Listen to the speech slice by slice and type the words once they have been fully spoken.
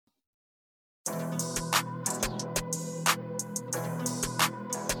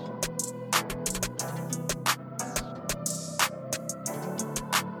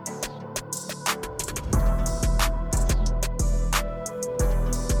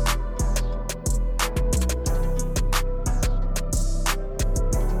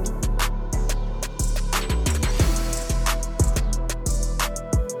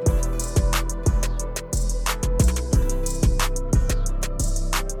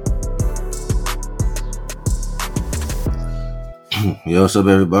Yo, what's up,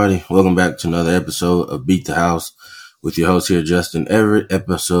 everybody? Welcome back to another episode of Beat the House with your host here, Justin Everett,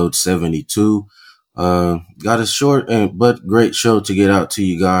 episode 72. Got a short but great show to get out to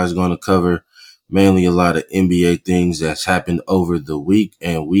you guys. Going to cover mainly a lot of NBA things that's happened over the week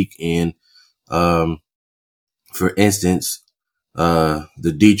and weekend. For instance,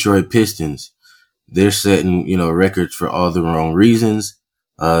 the Detroit Pistons. They're setting, records for all the wrong reasons.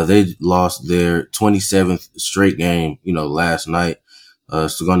 They lost their 27th straight game, last night.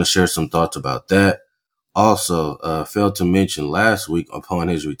 So going to share some thoughts about that. Also, failed to mention last week upon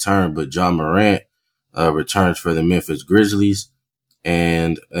his return, but Ja Morant, returns for the Memphis Grizzlies.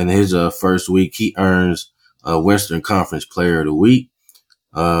 And in his, first week, he earns Western Conference Player of the Week.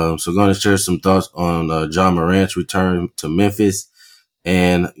 So going to share some thoughts on, Ja Morant's return to Memphis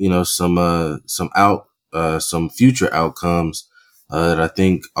and, some future outcomes, that I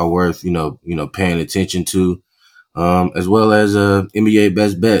think are worth, paying attention to. As well as NBA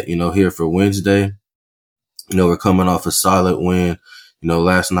best bet, here for Wednesday. We're coming off a solid win,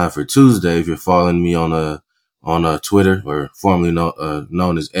 last night for Tuesday. If you're following me on Twitter, or formerly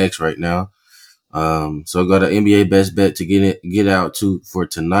known as X right now. So I got an NBA best bet to get out to for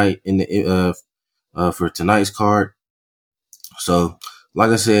tonight for tonight's card. So like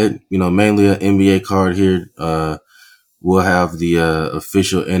I said, mainly an NBA card here. We'll have the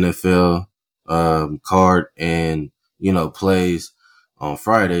official NFL card and plays on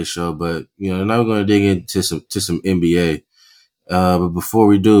Friday's show, but now we're going to dig into some NBA. But before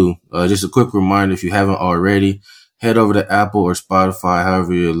we do, just a quick reminder: if you haven't already, head over to Apple or Spotify,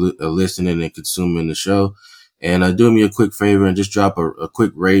 however you're listening and consuming the show, and do me a quick favor and just drop a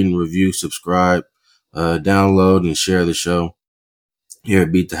quick rating, review, subscribe, download, and share the show here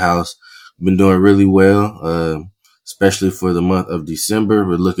at Beat the House. We've been doing really well, especially for the month of December.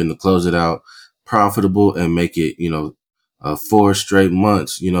 We're looking to close it out profitable and make it, 4 straight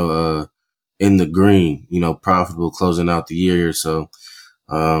months, in the green, profitable closing out the year. So,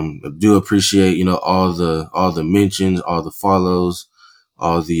 I do appreciate, all the mentions, all the follows,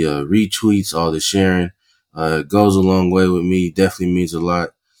 all the, retweets, all the sharing. It goes a long way with me. Definitely means a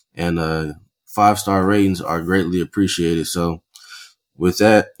lot. And, 5-star ratings are greatly appreciated. So with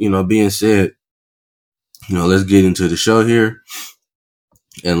that, being said, let's get into the show here.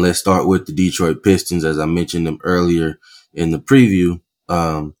 And let's start with the Detroit Pistons. As I mentioned them earlier in the preview,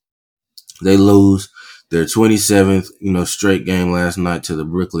 they lose their 27th, straight game last night to the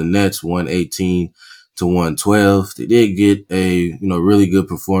Brooklyn Nets, 118-112. They did get a, really good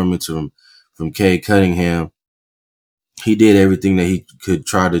performance from Cade Cunningham. He did everything that he could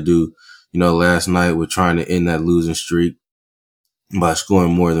try to do, last night with trying to end that losing streak by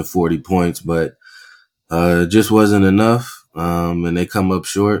scoring more than 40 points, but it just wasn't enough. And they come up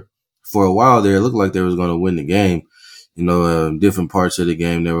short. For a while there, it looked like they was going to win the game. Different parts of the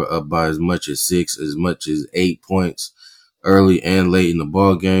game, they were up by as much as 6, as much as 8 points early and late in the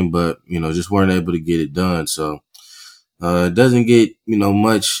ball game, but, just weren't able to get it done. So, it doesn't get,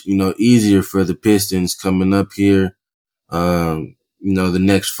 much, easier for the Pistons coming up here. The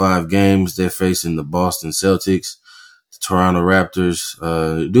next 5 games, they're facing the Boston Celtics, the Toronto Raptors.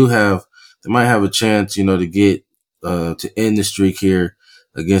 They might have a chance, to get, to end the streak here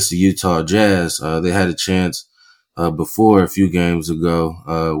against the Utah Jazz. They had a chance, before a few games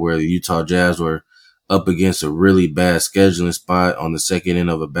ago, where the Utah Jazz were up against a really bad scheduling spot on the second end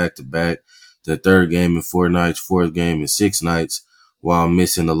of a back-to-back, the third game in 4 nights, fourth game in 6 nights, while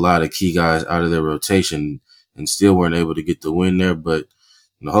missing a lot of key guys out of their rotation and still weren't able to get the win there. But,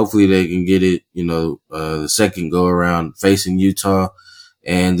 hopefully they can get it, the second go around facing Utah.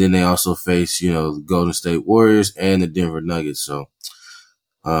 And then they also face, the Golden State Warriors and the Denver Nuggets. So,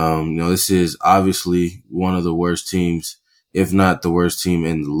 this is obviously one of the worst teams, if not the worst team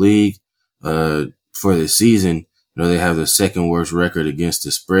in the league, for the season. They have the second worst record against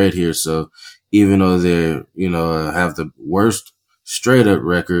the spread here. So even though they're, have the worst straight up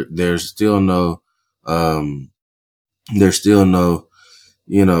record, there's still no,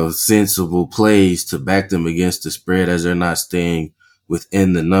 sensible plays to back them against the spread, as they're not staying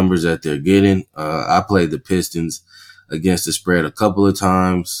within the numbers that they're getting. I played the Pistons against the spread a couple of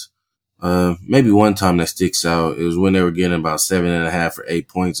times. Maybe one time that sticks out. It was when they were getting about 7.5 or 8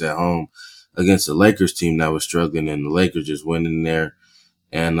 points at home against the Lakers team that was struggling, and the Lakers just went in there,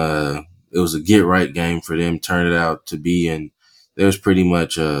 and it was a get right game for them, turned it out to be, and they was pretty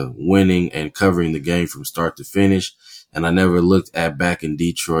much winning and covering the game from start to finish. And I never looked at back in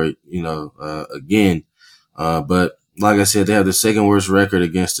Detroit, again. But like I said, they have the second worst record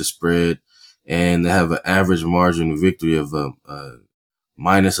against the spread, and they have an average margin of victory of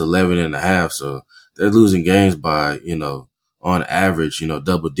minus 11.5. So they're losing games by, on average,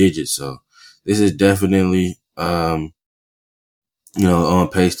 double digits. So this is definitely, on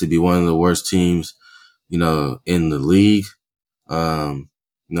pace to be one of the worst teams, in the league.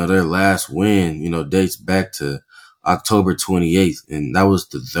 Their last win, dates back to October 28th, and that was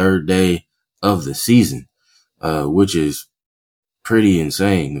the third day of the season, which is pretty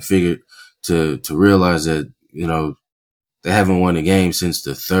insane to figure, to realize that, they haven't won a game since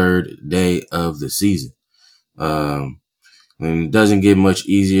the third day of the season. And it doesn't get much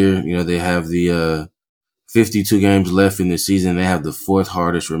easier. They have the 52 games left in the season. They have the fourth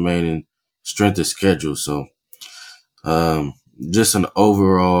hardest remaining strength of schedule. So, just an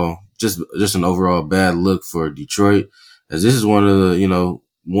overall bad look for Detroit, as this is one of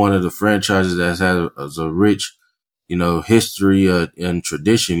the franchises that has had a rich, history, and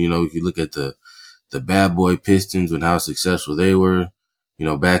tradition. If you look at the bad boy Pistons and how successful they were,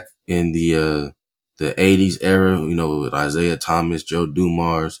 back in the 80s era, with Isaiah Thomas, Joe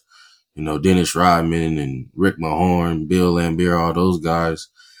Dumars, Dennis Rodman and Rick Mahorn, Bill Laimbeer, all those guys,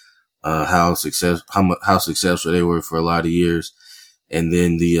 how successful they were for a lot of years. And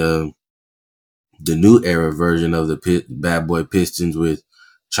then the new era version of the bad boy Pistons with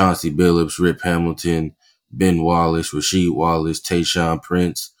Chauncey Billups, Rip Hamilton, Ben Wallace, Rasheed Wallace, Tayshaun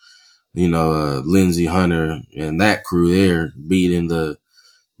Prince, Lindsey Hunter and that crew there beating the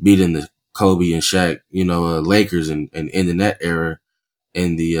Kobe and Shaq, Lakers and ending that era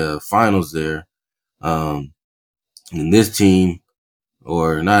in the finals there. And this team,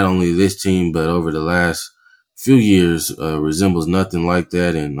 or not only this team, but over the last few years, resembles nothing like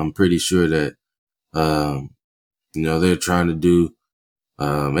that. And I'm pretty sure that, they're trying to do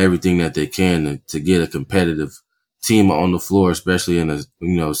everything that they can to get a competitive team on the floor, especially in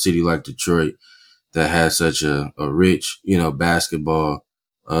a city like Detroit that has such a rich, basketball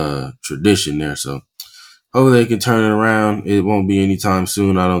tradition there. So hopefully they can turn it around. It won't be anytime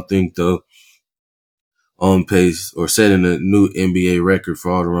soon, I don't think, though. On pace or setting a new NBA record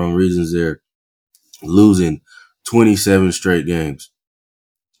for all the wrong reasons. They're losing 27 straight games.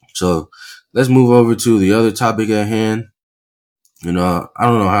 So let's move over to the other topic at hand. I don't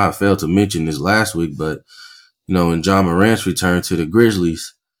know how I failed to mention this last week, but when Ja Morant's return to the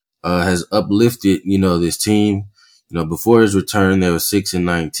Grizzlies has uplifted, this team. Before his return, they were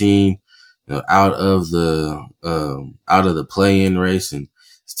 6-19, out of the play-in race, and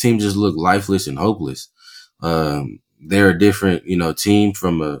this team just looked lifeless and hopeless. They're a different, team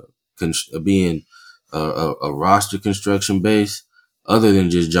from being a roster construction base, other than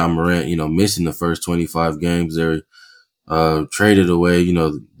just Ja Morant, missing the first 25 games. They're traded away,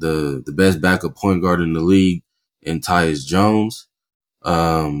 the best backup point guard in the league in Tyus Jones.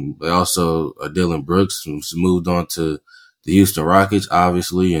 But also Dylan Brooks, who's moved on to the Houston Rockets,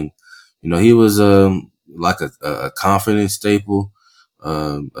 obviously. And, he was like a confident staple,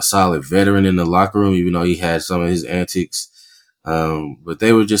 a solid veteran in the locker room, even though he had some of his antics. But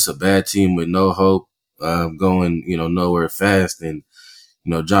they were just a bad team with no hope, going, nowhere fast. And,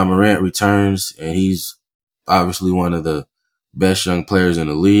 Ja Morant returns, and he's obviously one of the best young players in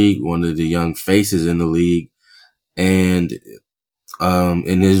the league, one of the young faces in the league. And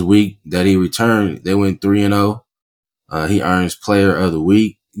in his week that he returned, they went 3-0. He earns player of the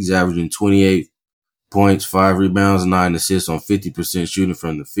week. He's averaging 28 points, 5 rebounds, 9 assists on 50% shooting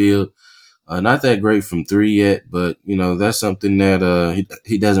from the field. Not that great from three yet, but, that's something that,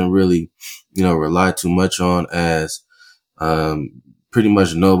 he doesn't really, rely too much on, as, pretty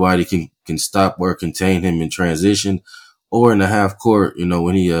much nobody can stop or contain him in transition or in the half court,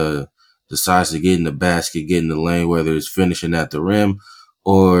 when he, decides to get in the basket, get in the lane, whether it's finishing at the rim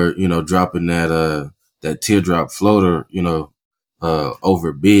or, dropping that teardrop floater,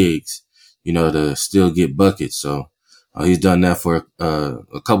 over bigs, to still get buckets. So, he's done that for,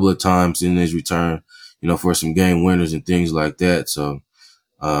 a couple of times in his return, for some game winners and things like that. So,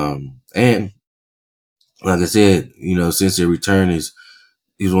 and like I said, since their return he's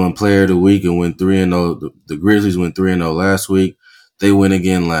won player of the week and went 3-0. The Grizzlies went 3-0 last week. They win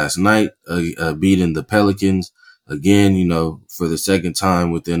again last night, beating the Pelicans again, for the second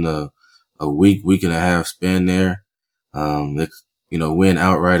time within a week and a half span there. They, win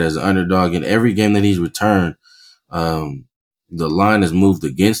outright as an underdog in every game that he's returned. The line has moved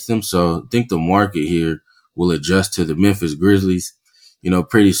against them. So I think the market here will adjust to the Memphis Grizzlies,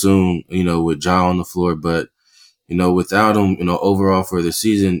 pretty soon, with Ja on the floor. But, without him, overall for the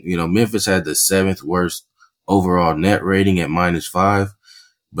season, Memphis had the 7th worst overall net rating at -5.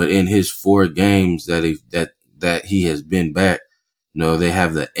 But in his 4 games that he has been back, they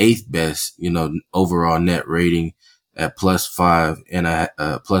have the 8th best, overall net rating at +5 and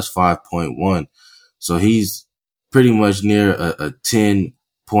 +5.1. So he's pretty much near a 10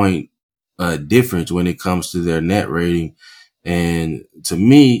 point difference when it comes to their net rating. And to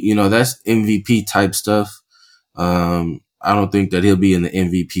me, that's MVP type stuff. I don't think that he'll be in the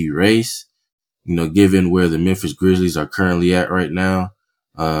MVP race, given where the Memphis Grizzlies are currently at right now,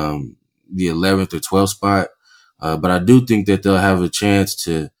 the 11th or 12th spot. But I do think that they'll have a chance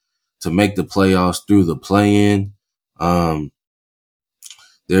to make the playoffs through the play-in.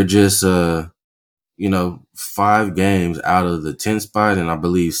 They're just, 5 games out of the 10th spot, and I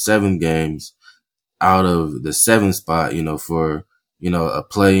believe 7 games out of the 7th spot, for, a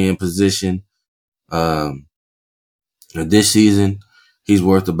play-in position. This season, he's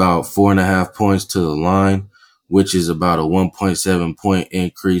worth about 4.5 points to the line, which is about a 1.7 point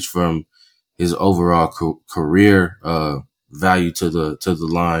increase from his overall career, value to the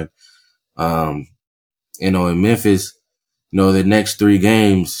line. In Memphis, the next 3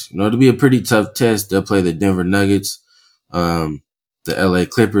 games, it'll be a pretty tough test. They'll play the Denver Nuggets, the LA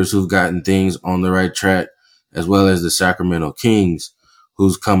Clippers, who've gotten things on the right track, as well as the Sacramento Kings,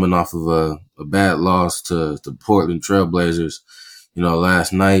 who's coming off of a bad loss to the Portland Trailblazers,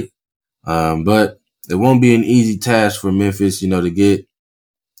 last night. But it won't be an easy task for Memphis, to get,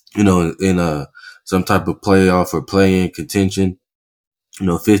 in some type of playoff or play-in contention.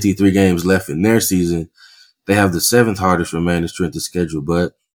 53 games left in their season. They have the 7th hardest remaining strength of schedule,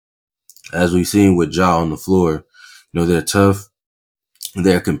 but as we've seen with Ja on the floor, they're tough,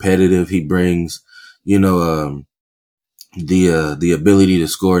 they're competitive. He brings, the ability to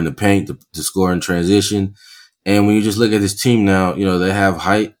score in the paint, to score in transition. And when you just look at this team now, they have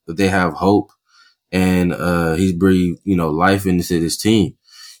height, but they have hope, and he's breathed, life into this team.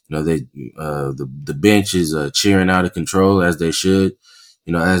 The bench is cheering out of control, as they should.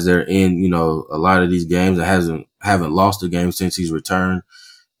 As they're in, a lot of these games, they haven't lost a game since he's returned.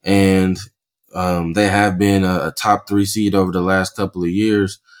 And, they have been a top 3 seed over the last couple of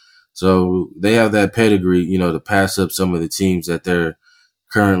years. So they have that pedigree, to pass up some of the teams that they're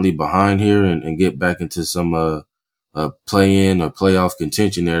currently behind here and get back into some, play-in or playoff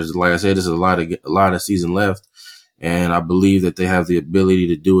contention. Like I said, there's a lot of season left. And I believe that they have the ability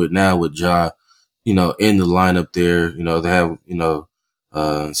to do it now with Ja, in the lineup there. They have,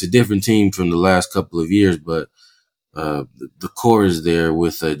 it's a different team from the last couple of years, but the core is there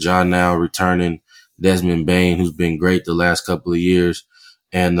with Ja now returning, Desmond Bane, who's been great the last couple of years,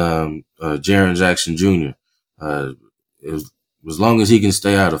 and Jaren Jackson Jr. As long as he can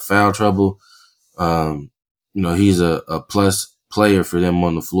stay out of foul trouble, he's a plus player for them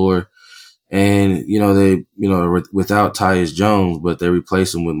on the floor. And, they, without Tyus Jones, but they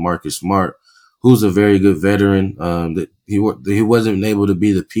replace him with Marcus Smart, who's a very good veteran. That he wasn't able to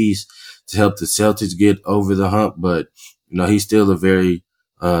be the piece to help the Celtics get over the hump, but, he's still a very,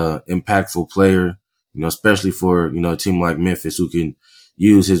 impactful player, especially for, a team like Memphis, who can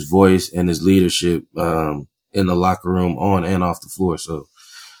use his voice and his leadership, in the locker room, on and off the floor. So,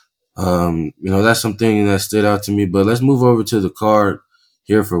 that's something that stood out to me. But let's move over to the card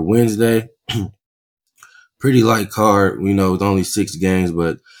here for Wednesday. Pretty light card, with only 6 games,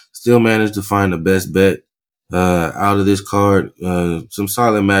 but still managed to find the best bet out of this card. Some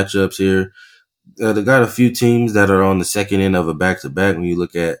solid matchups here. They got a few teams that are on the second end of a back-to-back. When you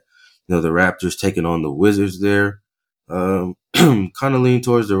look at, the Raptors taking on the Wizards there, kind of lean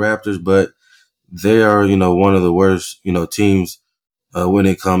towards the Raptors, but they are, one of the worst, teams when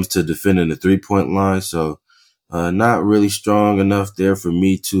it comes to defending the 3-point line. So not really strong enough there for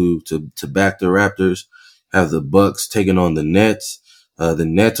me to back the Raptors. Have the Bucks taking on the Nets. The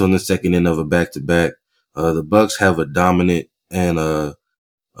Nets on the second end of a back-to-back. The Bucks have a dominant and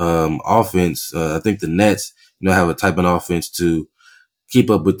offense. I think the Nets, have a type of offense to keep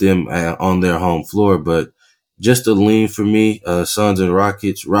up with them on their home floor. But just a lean for me, Suns and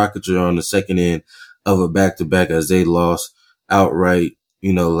Rockets. Rockets are on the second end of a back-to-back as they lost outright,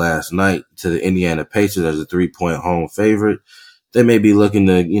 last night to the Indiana Pacers as a 3-point home favorite. They may be looking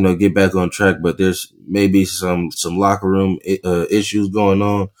to, get back on track, but there's maybe some locker room issues going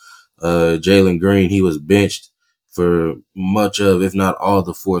on. Jalen Green, he was benched for much of, if not all,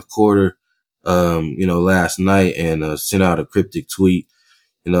 the fourth quarter, last night, and sent out a cryptic tweet,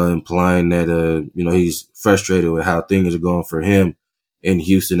 implying that, he's frustrated with how things are going for him in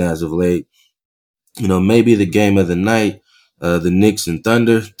Houston as of late. Maybe the game of the night, the Knicks and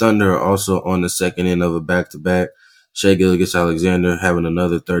Thunder. Thunder are also on the second end of a back-to-back. Shai Gilgeous-Alexander having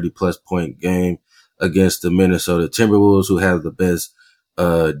another 30-plus point game against the Minnesota Timberwolves, who have the best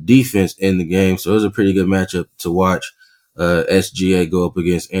defense in the game. So it was a pretty good matchup to watch. SGA go up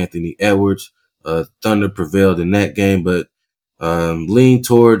against Anthony Edwards. Thunder prevailed in that game, but lean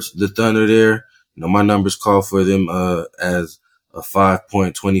towards the Thunder there. My numbers call for them as a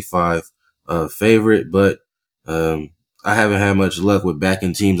 5.25 favorite, but I haven't had much luck with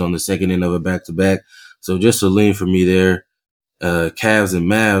backing teams on the second end of a back-to-back. So just a lean for me there. Cavs and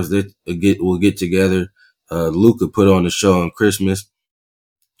Mavs will get together. Luka put on the show on Christmas,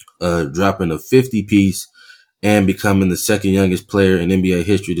 dropping a 50-piece and becoming the second youngest player in NBA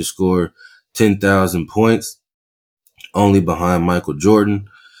history to score 10,000 points, only behind Michael Jordan.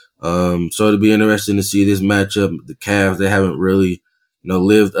 So it'll be interesting to see this matchup. The Cavs, they haven't really,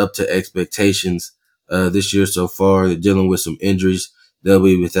 lived up to expectations this year so far. They're dealing with some injuries. They'll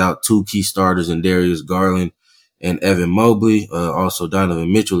be without two key starters in Darius Garland and Evan Mobley. Also,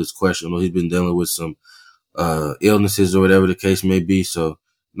 Donovan Mitchell is questionable. He's been dealing with some illnesses or whatever the case may be. So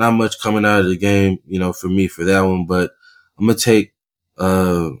not much coming out of the game, for me for that one. But I'm gonna take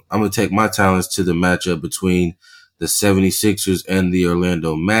my talents to the matchup between the 76ers and the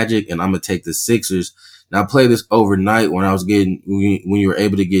Orlando Magic, and I'm gonna take the Sixers. Now I played this overnight when you were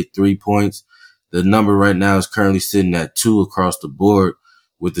able to get 3 points. The number right now is currently sitting at 2 across the board,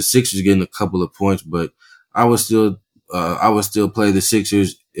 with the Sixers getting a couple of points, but I would still play the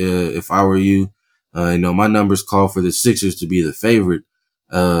Sixers if I were you. My numbers call for the Sixers to be the favorite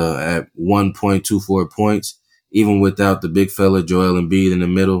at 1.24 points, even without the big fella Joel Embiid in the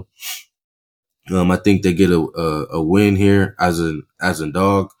middle. I think they get a win here as a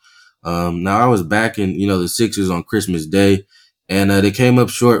dog. Now I was backing, the Sixers on Christmas Day, and they came up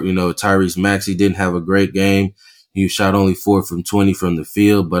short. Tyrese Maxey didn't have a great game. He shot only 4 from 20 from the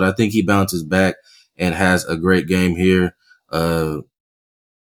field, but I think he bounces back and has a great game here. The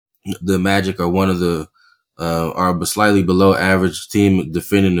Magic are one of the are slightly below average team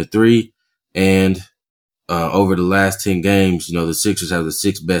defending the three, and over the last 10 games, the Sixers have the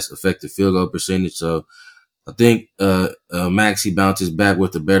 6th best effective field goal percentage. So I think Maxey bounces back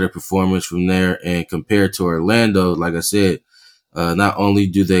with a better performance from there. And compared to Orlando, like I said, not only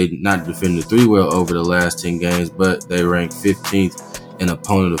do they not defend the three well over the last 10 games, but they rank 15th in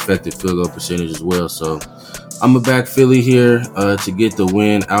opponent effective field goal percentage as well. So I'm going to back Philly here to get the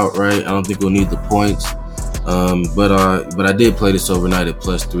win outright. I don't think we'll need the points. But I did play this overnight at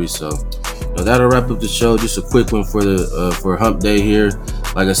 +3. So that'll wrap up the show. Just a quick one for Hump Day here.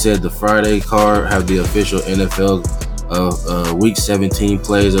 Like I said, the Friday card have the official NFL Week 17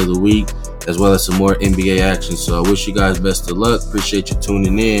 plays of the week, as well as some more NBA action. So I wish you guys best of luck. Appreciate you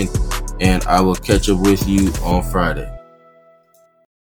tuning in, and I will catch up with you on Friday.